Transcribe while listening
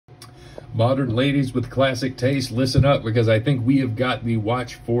Modern ladies with classic taste, listen up, because I think we have got the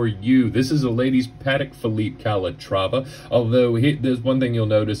watch for you. This is a lady's Patek Philippe Calatrava, although there's one thing you'll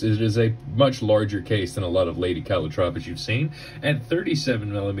notice is it is a much larger case than a lot of lady Calatravas you've seen. At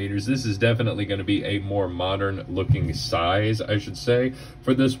 37 millimeters, this is definitely going to be a more modern looking size, I should say,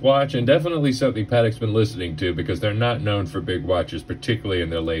 for this watch, and definitely something Patek's been listening to because they're not known for big watches, particularly in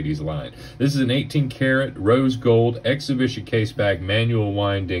their ladies line. This is an 18 karat rose gold exhibition case back manual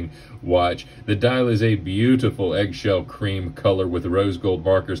winding watch. The dial is a beautiful eggshell cream color with rose gold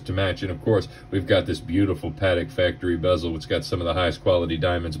markers to match, and of course we've got this beautiful Patek factory bezel which got some of the highest quality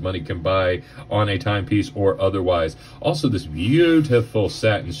diamonds money can buy on a timepiece or otherwise. Also this beautiful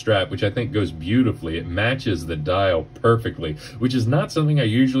satin strap, which I think goes beautifully. It matches the dial perfectly, which is not something I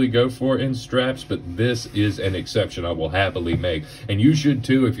usually go for in straps, but this is an exception I will happily make, and you should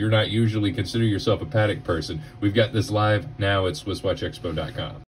too if you're not usually consider yourself a Patek person. We've got this live now at SwissWatchExpo.com.